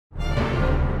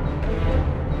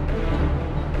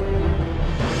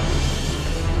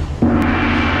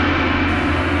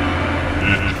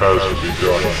has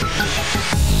begun.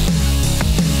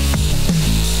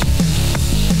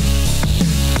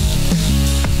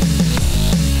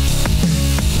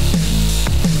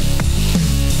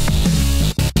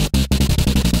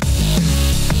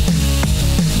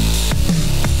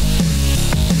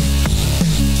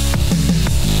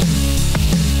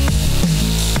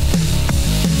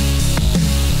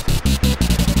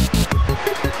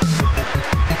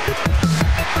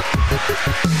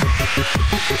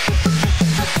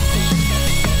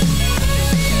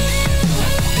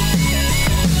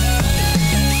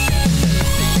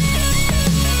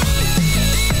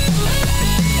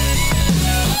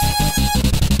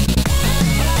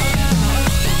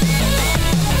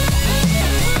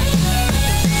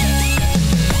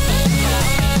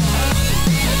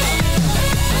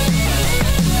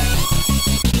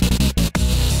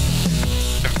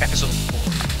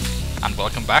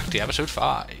 Welcome back to episode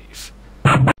 5.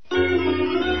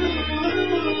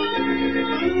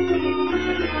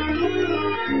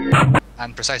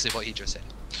 And precisely what he just said.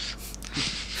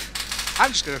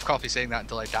 I'm just going to copy saying that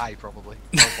until I die, probably.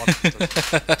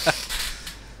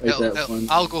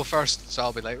 I'll go first, so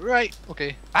I'll be like, right,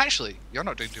 okay. Actually, you're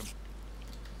not doing too much.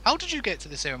 How did you get to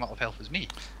the same amount of health as me?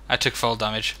 I took full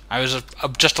damage. I was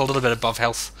just a little bit above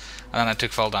health, and then I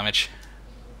took full damage.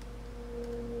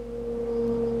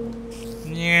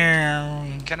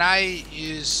 Can I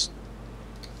use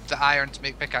the iron to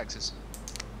make pickaxes?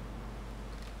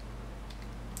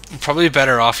 I'm probably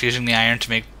better off using the iron to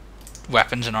make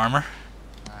weapons and armor.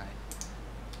 Aye.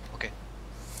 Okay.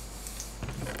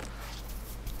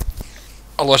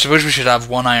 Although I suppose we should have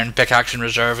one iron pickaxe in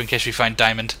reserve in case we find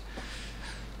diamond.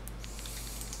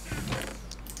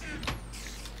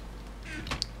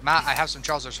 Matt, I have some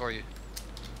trousers for you.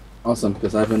 Awesome,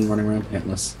 because I've been running around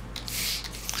pantless.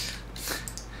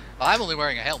 Well, I'm only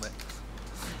wearing a helmet.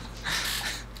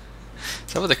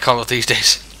 Is that what they call it these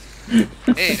days?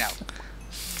 Hey, now.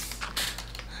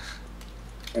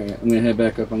 Alright, I'm gonna head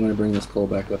back up. I'm gonna bring this coal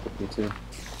back up with me too.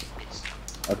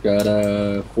 I've got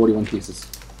 41 pieces.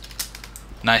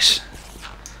 Nice.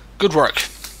 Good work.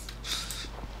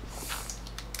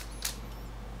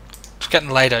 It's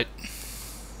getting light out.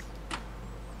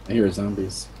 I hear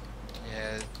zombies.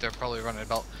 Yeah, they're probably running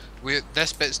about.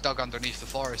 This bit's dug underneath the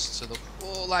forest, so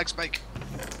oh, lag spike.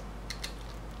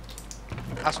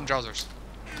 Have some trousers.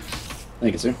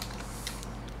 Thank you, sir.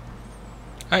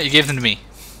 Alright, you gave them to me.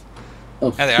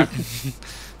 Oh. There they are.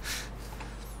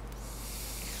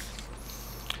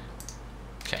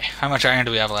 Okay, how much iron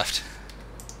do we have left?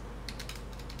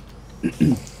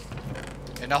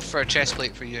 Enough for a chest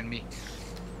plate for you and me.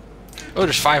 Oh,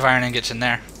 there's 5 iron ingots in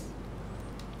there.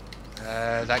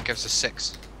 That gives us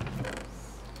 6.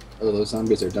 Oh, those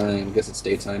zombies are dying. I guess it's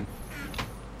daytime.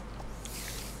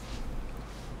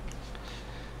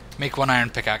 Make 1 iron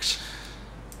pickaxe.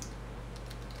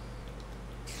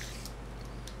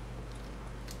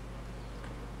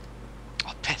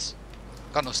 Oh, piss.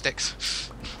 Got no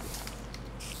sticks.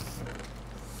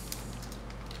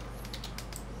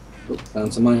 Oh,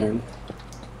 found some iron.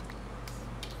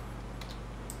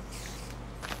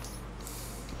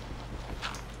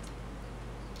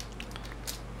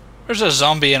 There's a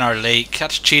zombie in our lake.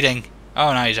 That's cheating.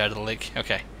 Oh, now he's out of the lake.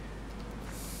 Okay.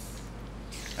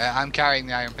 I'm carrying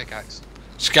the iron pickaxe.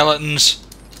 Skeletons.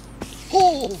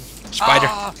 Oh! Spider.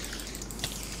 Ah!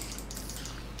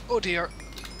 Oh dear.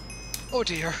 Oh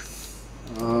dear.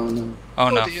 Oh no. Oh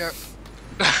no. Oh dear.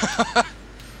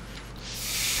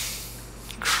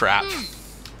 Crap.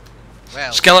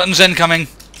 Well. Skeletons incoming.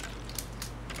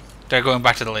 They're going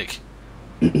back to the lake.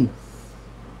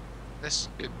 This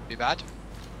could be bad.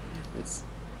 It's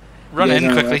Run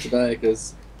in quickly.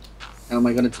 Because how am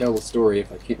I going to tell the story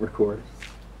if I can't record?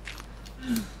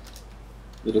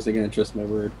 They're just going to trust my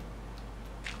word.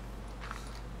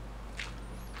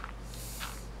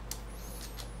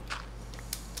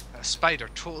 A spider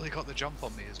totally got the jump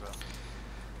on me as well.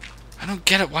 I don't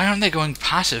get it. Why aren't they going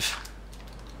passive?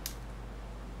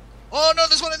 Oh no,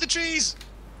 there's one in the trees!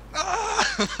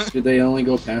 Ah! Did they only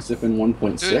go passive in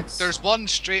 1.6? Dude, there's one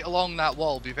straight along that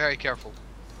wall. Be very careful.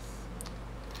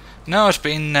 No, it's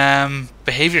been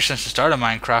behavior since the start of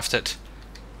Minecraft. That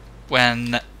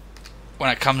when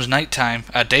it comes nighttime,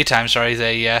 daytime, sorry,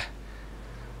 they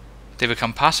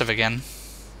become passive again.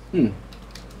 I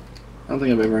don't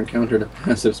think I've ever encountered a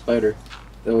passive spider.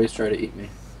 They always try to eat me.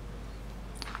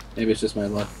 Maybe it's just my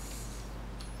luck.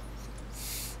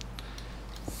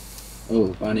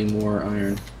 Oh, finding more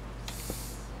iron.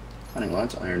 Finding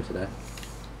lots of iron today.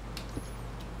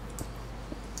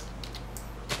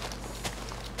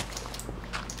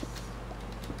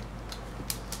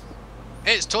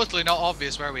 It's totally not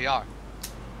obvious where we are.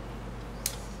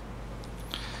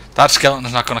 That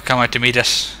skeleton's not going to come out to meet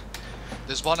us.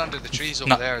 There's one under the trees over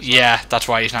No, there as well. yeah, that's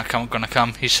why he's not going to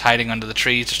come. He's hiding under the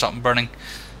trees to stop him burning.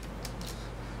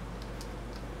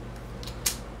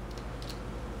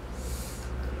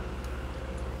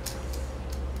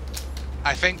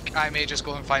 I think I may just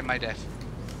go and find my death.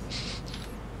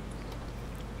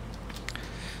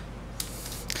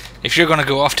 If you're going to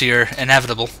go off to your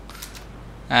inevitable,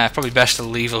 probably best to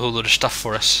leave a whole load of stuff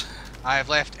for us. I have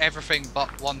left everything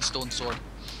but one stone sword.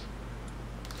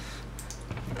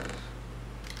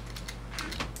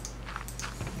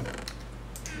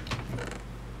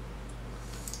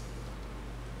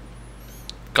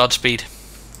 Godspeed.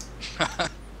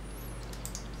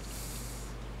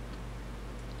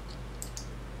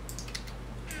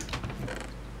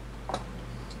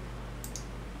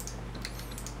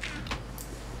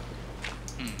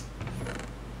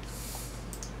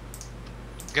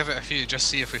 Give it a few, just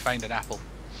see if we find an apple.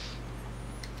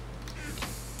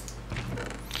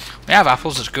 We have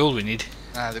apples, it's gold we need.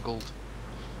 Ah, the gold.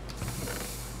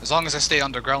 As long as I stay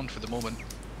underground for the moment.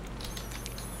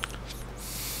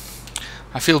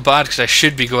 I feel bad because I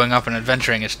should be going up and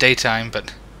adventuring. It's daytime,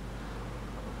 but...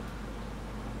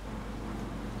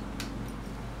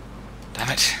 Damn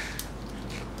it.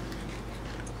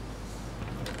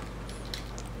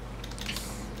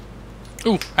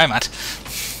 Ooh, hi Matt.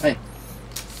 Hey.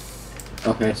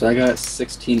 Okay, so I got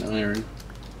 16 iron.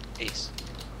 Ace.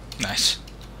 Nice.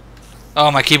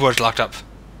 Oh, my keyboard's locked up.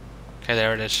 Okay,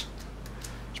 there it is.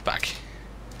 It's back.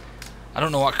 I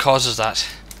don't know what causes that.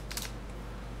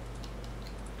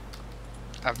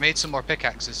 I've made some more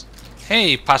pickaxes.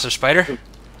 Hey, passive spider.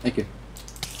 Thank you.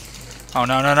 Oh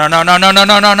no no no no no no no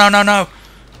no no no no no!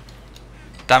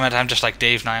 Damn it! I'm just like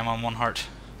Dave now. I'm on one heart.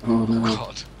 Oh no.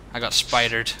 God. I got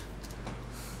spidered.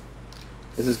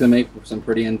 This is gonna make some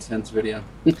pretty intense video.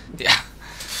 Yeah.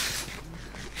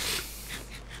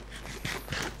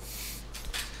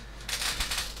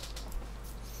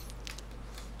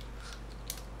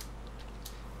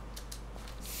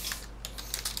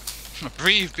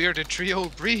 Breathe, bearded trio,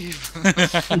 breathe.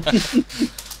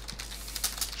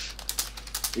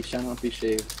 We shall not be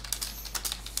shaved.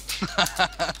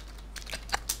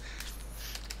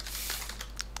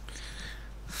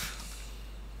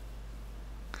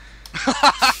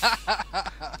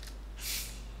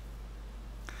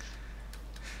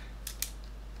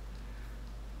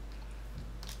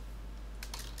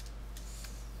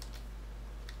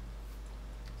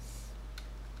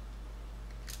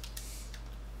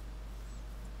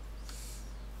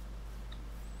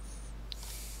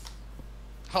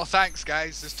 Oh, thanks,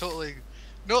 guys. There's totally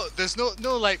there's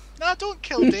no like, nah, don't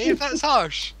kill Dave. That's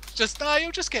harsh. Just nah,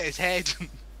 you'll just get his head.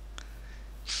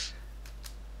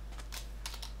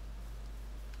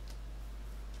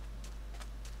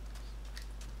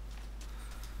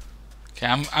 Okay,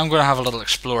 I'm gonna have a little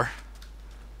explore.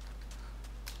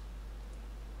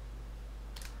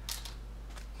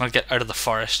 I'm gonna get out of the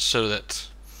forest so that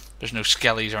there's no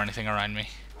skellies or anything around me.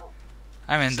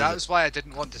 I'm in That was why I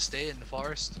didn't want to stay in the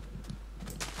forest.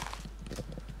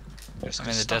 Just I'm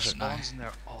in the stuff desert now. spawns in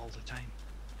there all the time.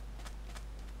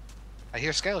 I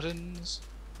hear skeletons.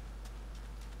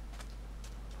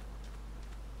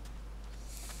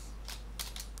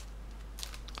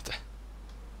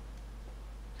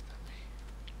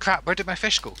 Crap, where did my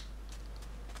fish go?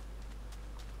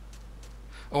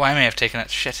 Oh, I may have taken it.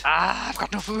 Shit. Ah, I've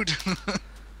got no food.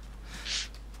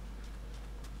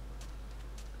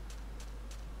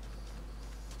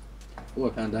 Oh, I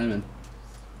found diamond.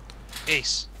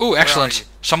 Ace. Oh, Where excellent.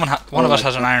 are you? One of Oh, us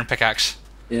has an iron pickaxe.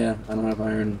 Yeah, I don't have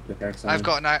iron pickaxe. I've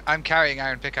got I'm carrying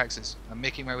iron pickaxes. I'm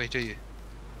making my way to you.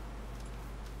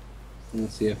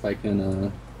 Let's see if I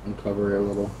can uncover a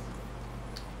little.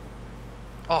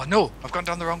 Oh no, I've gone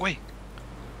down the wrong way.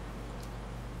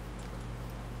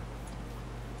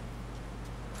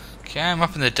 Okay, I'm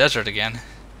up in the desert again.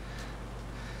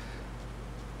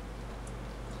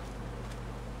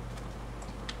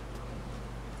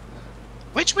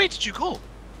 Which way did you go?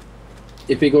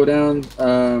 If you go down,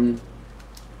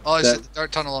 Oh, is That- it the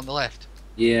dirt tunnel on the left?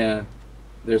 yeah,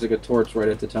 there's like a torch right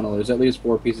at the tunnel. There's at least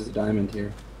 4 pieces of diamond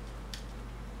here.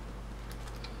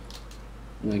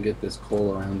 I'm gonna get this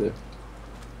coal around it.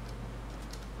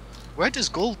 Where does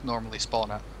gold normally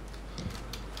spawn at?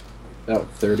 About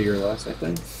 30 or less, I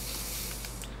think.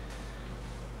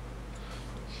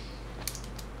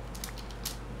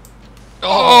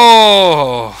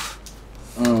 Oh!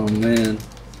 Oh man.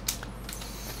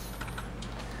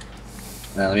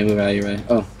 Let me move out of your way.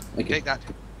 Oh, thank you. Take that.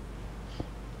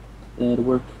 That'll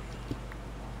work.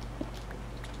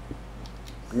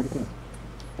 Where'd it go?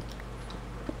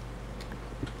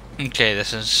 Okay,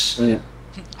 this is... Oh yeah.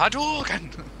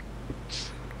 Hadouken!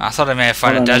 I thought I may have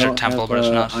found a desert temple, but it's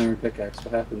not. Iron pickaxe.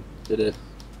 What happened? Did it?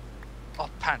 Oh,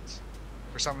 pants.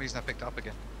 For some reason I picked it up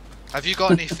again. Have you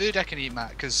got any food I can eat,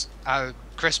 Matt? Because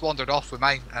Chris wandered off with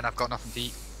mine and I've got nothing to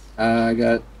eat. I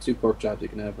got 2 pork chops. You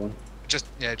can have one. Just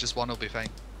one will be fine.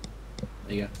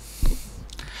 There you go.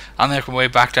 I'll make my way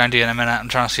back down to you in a minute. I'm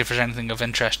trying to see if there's anything of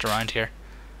interest around here.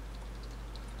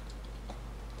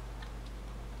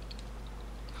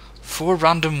 4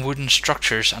 random wooden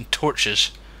structures and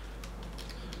torches.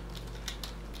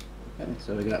 Okay,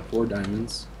 so we got 4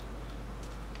 diamonds.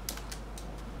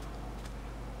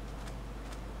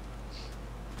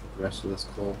 The rest of this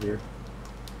coal here.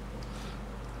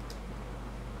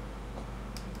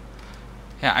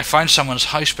 Yeah, I found someone's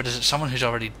house, but is it someone who's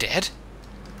already dead?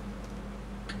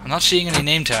 I'm not seeing any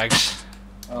name tags.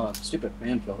 Oh, stupid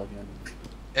fan fell again.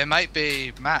 It might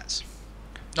be Matt's.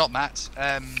 Not Matt's.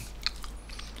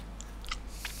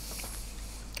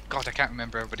 God, I can't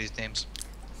remember everybody's names.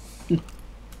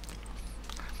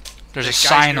 There's a guys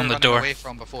sign we on were the running door. away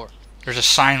from before. There's a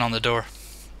sign on the door.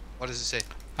 What does it say?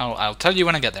 I'll tell you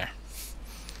when I get there.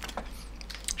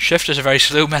 Shift is a very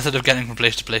slow method of getting from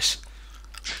place to place.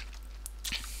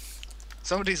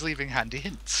 Somebody's leaving handy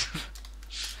hints.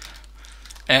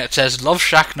 It says Love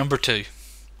Shack number 2.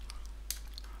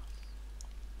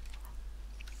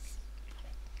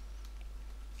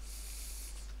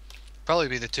 Probably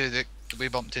be the 2 that we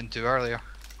bumped into earlier.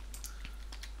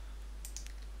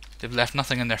 They've left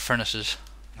nothing in their furnaces.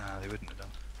 Nah, they wouldn't have done.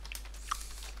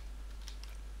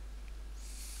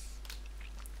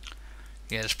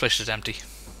 Yeah, this place is empty.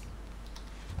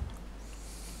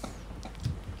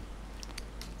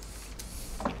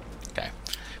 Okay,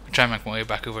 I'll try and make my way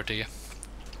back over to you.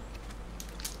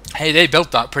 Hey, they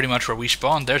built that pretty much where we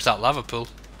spawned. There's that lava pool.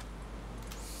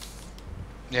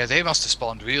 Yeah, they must have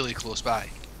spawned really close by.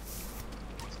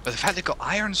 But the fact they got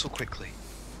iron so quickly.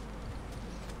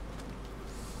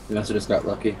 We must have just got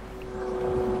lucky.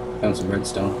 Found some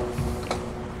redstone.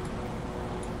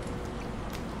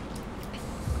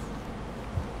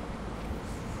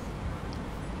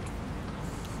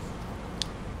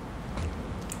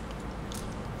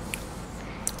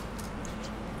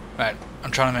 Right,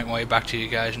 I'm trying to make my way back to you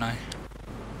guys now.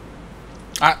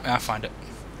 Ah, I found it.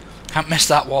 Can't miss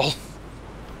that wall.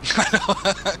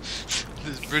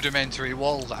 This rudimentary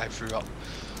wall that I threw up.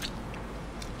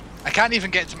 I can't even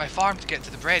get to my farm to get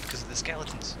to the bread because of the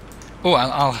skeletons. Oh,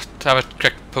 I'll have a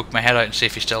quick poke my head out and see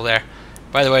if he's still there.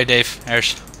 By the way, Dave,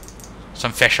 there's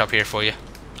some fish up here for you.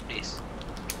 Please.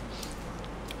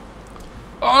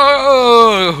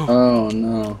 Oh! Oh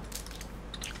no.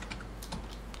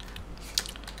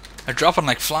 They're dropping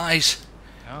like flies.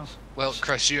 Oh. Well,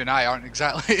 Chris, you and I aren't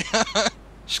exactly.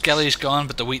 Skelly's gone,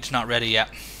 but the wheat's not ready yet.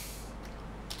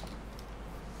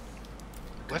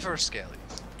 Liver skelly.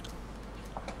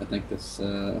 I think this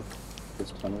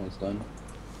tunnel is done.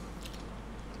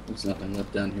 There's nothing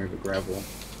left down here but gravel.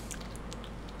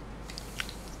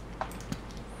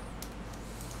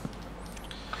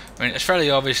 I mean, it's fairly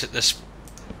obvious that this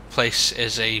place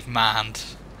is a manned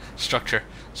structure,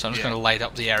 so I'm just going to light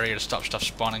up the area to stop stuff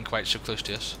spawning quite so close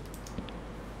to us.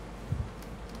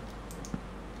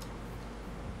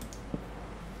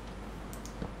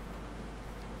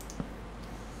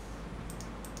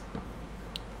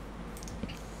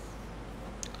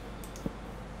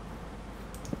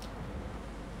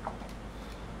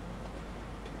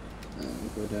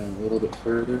 Go down a little bit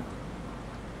further.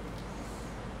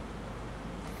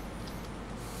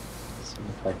 See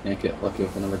if I can't get lucky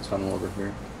with another tunnel over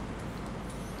here.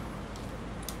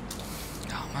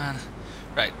 Oh man.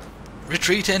 Right.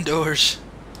 Retreat indoors.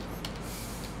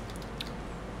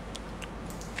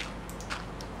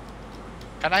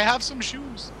 Can I have some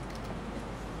shoes?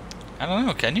 I don't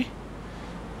know, can you?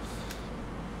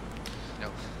 No.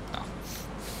 Oh.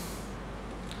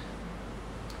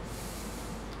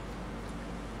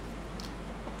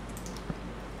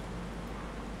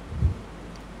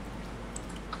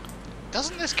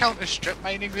 Doesn't this count as strip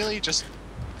mining really? Just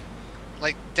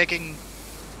like digging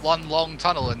one long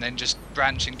tunnel and then just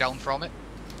branching down from it?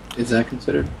 Is that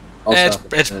considered? I'll stop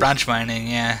if it It's is. branch mining,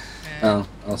 yeah. Oh,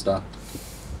 I'll stop.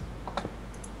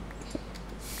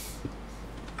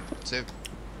 So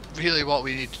really what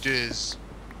we need to do is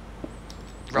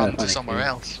run to find a somewhere cave.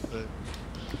 else. But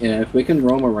Yeah, if we can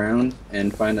roam around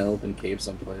and find an open cave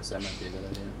someplace, that might be a good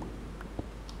idea.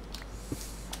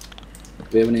 Do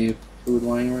we have any food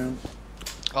lying around?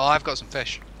 oh, I've got some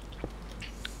fish.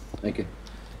 Thank you.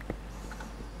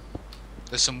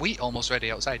 There's some wheat almost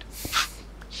ready outside.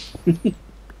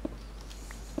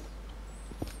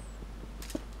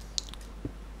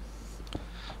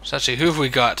 So actually, who have we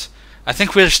got? I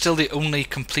think we're still the only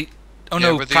complete... Oh Yeah,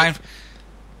 no, we're the- Prime...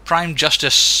 Prime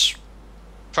Justice.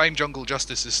 Prime Jungle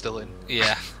Justice is still in.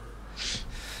 Yeah.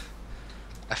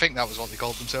 I think that was what they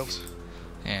called themselves.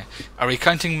 Yeah. Are we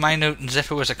counting Minot and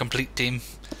Zippo as a complete team?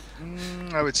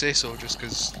 I would say so, just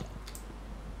because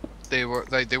they were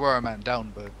a man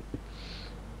down, but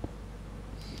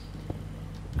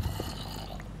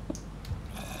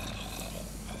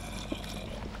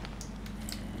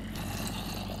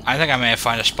I think I may have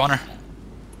found a spawner.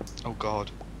 oh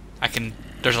god.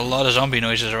 There's a lot of zombie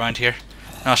noises around here.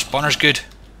 No, spawner's good.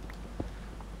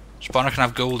 Spawner can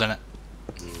have gold in it.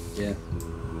 Yeah.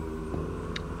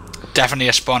 Definitely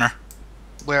a spawner.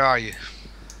 Where are you?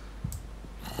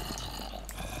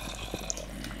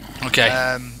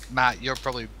 Okay. Matt, you're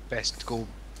probably best to go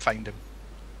find him,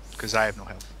 because I have no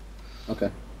health.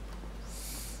 Okay.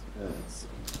 Let's see.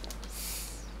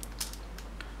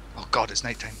 Oh god, it's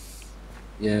nighttime.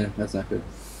 Yeah, that's not good.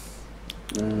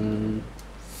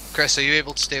 Chris, are you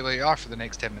able to stay where you are for the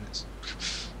next 10 minutes?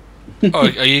 Oh,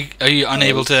 are you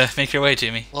unable to make your way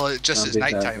to me? Well, it just Can't is be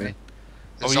nighttime. that way.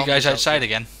 The Oh, are you guys zombies out outside there.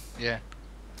 again? Yeah.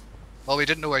 Well, we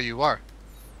didn't know where you were.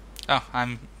 Oh,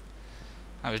 I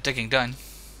was digging down.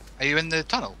 Are you in the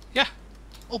tunnel? Yeah.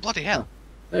 Oh, bloody hell.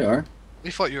 There you are.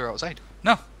 We thought you were outside.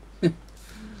 No.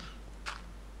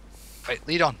 Right,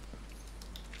 lead on.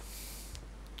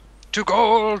 To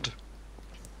gold!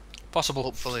 Possible.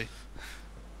 Hopefully.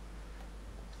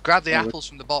 Grab the Oh, apples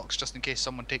from the box just in case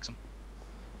someone takes them.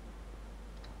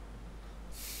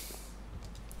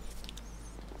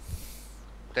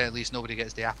 Then at least nobody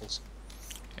gets the apples.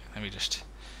 Yeah, let me just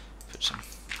put some.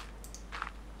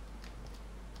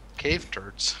 Cave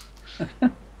turds.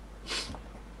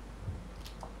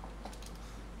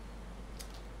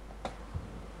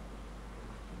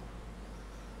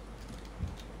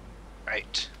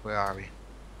 Right, where are we?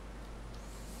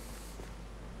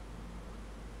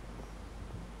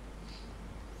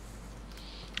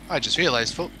 I just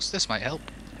realised, folks, this might help.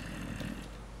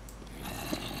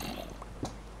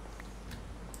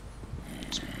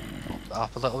 Let's pop that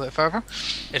up a little bit further.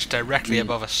 It's directly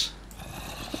above us.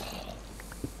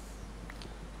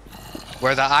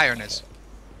 Where that iron is.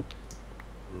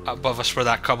 Above us where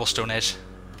that cobblestone is.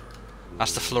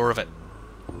 That's the floor of it.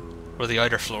 Or the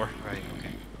outer floor. Right, okay.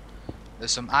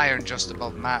 There's some iron just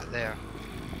above Matt there.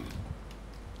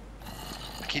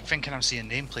 I keep thinking I'm seeing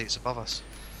nameplates above us.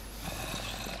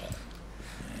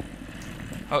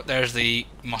 Oh, there's the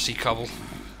mossy cobble.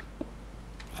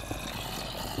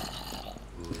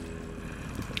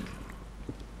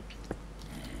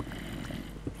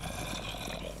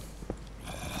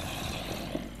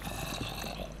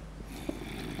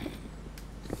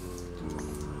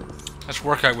 Let's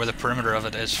work out where the perimeter of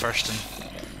it is first. And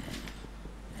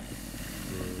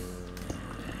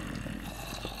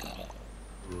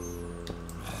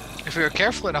If we were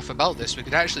careful enough about this, we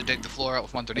could actually dig the floor out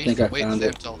from underneath think I and wait for found them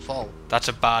it. to all fall. that's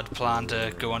a bad plan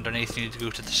to go underneath. You need to go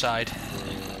to the side.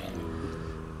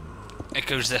 It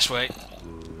goes this way.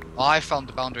 Oh, I found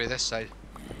the boundary this side.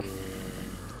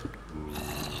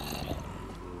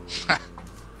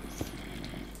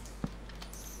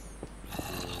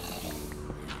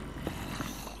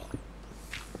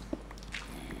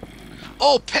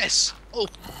 Oh, piss! Oh,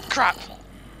 crap!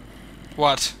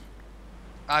 What?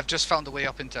 I've just found a way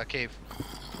up into a cave.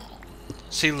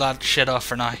 Seal that shit off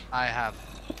for now. I have.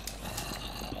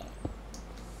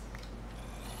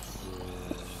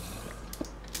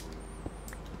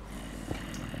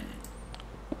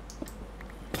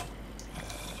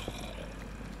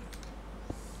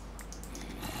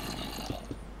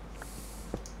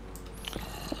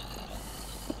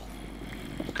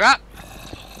 Crap!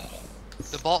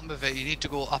 The bottom of it, you need to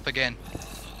go up again.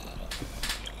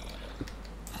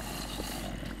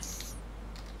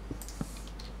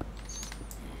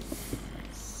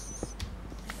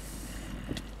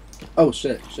 Oh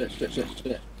shit!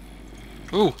 Shit!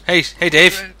 Ooh, hey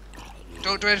Dave.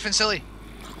 Don't do anything silly.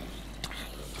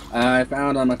 I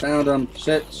found him.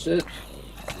 Shit!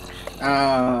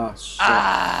 Ah, shit.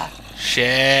 Ah!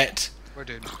 Shit. We're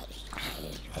doomed.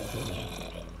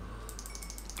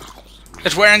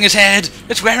 It's wearing his head.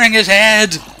 It's wearing his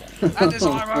head. And his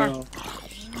armor!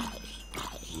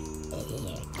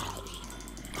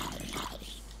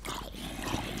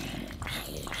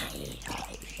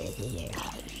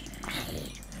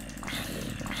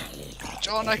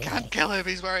 John, I can't kill him,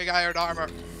 he's wearing iron armor.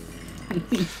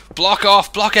 Block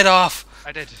off. Block it off.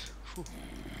 I did. Whew.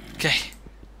 Okay.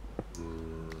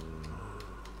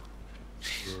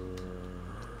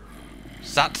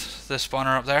 Is that the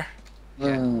spawner up there?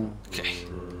 Yeah. Okay.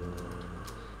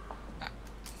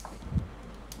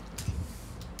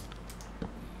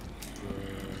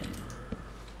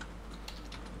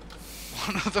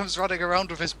 One of of them's running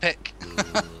around with his pick.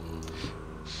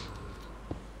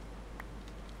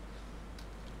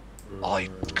 Oh,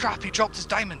 crap, he dropped his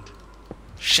diamond.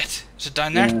 Shit. Is it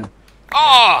down there? Yeah.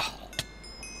 Oh!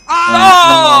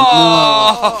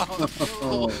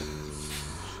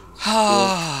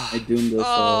 Oh! I doomed us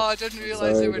all. I didn't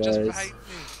realise they Sorry, were just guys. behind me.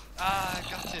 I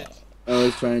got it. I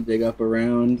was trying to dig up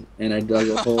around, and I dug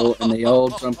a hole, and they all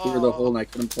jumped through the hole, and I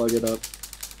couldn't plug it up.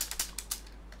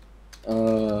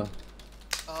 Oh,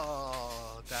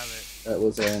 damn it. That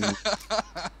was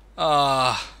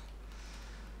Oh.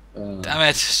 Damn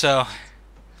it. So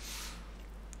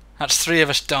that's 3 of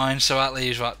us down, so that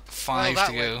leaves what, 5 well,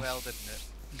 to that go. went well, didn't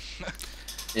it?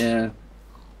 yeah.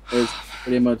 It was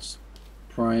pretty much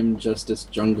Prime Justice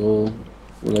Jungle,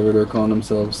 whatever they're calling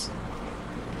themselves.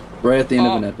 Right at the end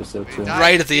of an episode, too. died.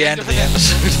 Right at the end of the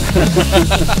episode.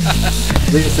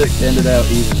 At least it ended out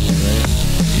evenly, right?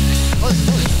 Oh, there's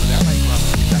no issue there. I might go out and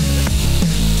get after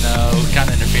this. No, can't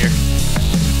interfere.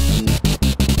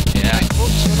 Yeah. Right,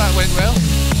 folks, well, that went well.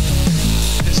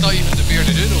 It's not even the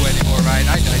bearded Uno anymore, Ryan.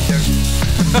 I died there.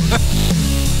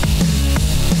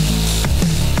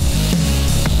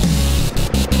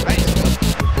 Right,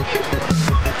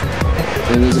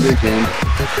 It was a good game.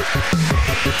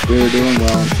 We were doing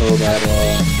well until that,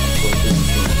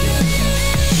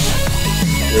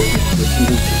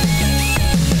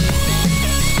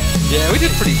 Yeah, we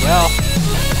did pretty well.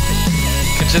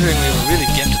 Considering we were really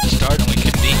gimped at the start and we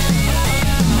couldn't eat.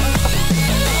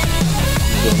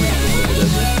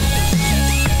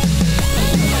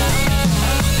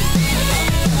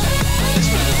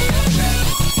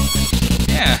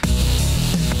 Yeah.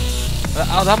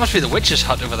 Oh, that must be the witch's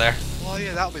hut over there. oh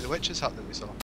yeah, that'll be the witch's hut that we saw.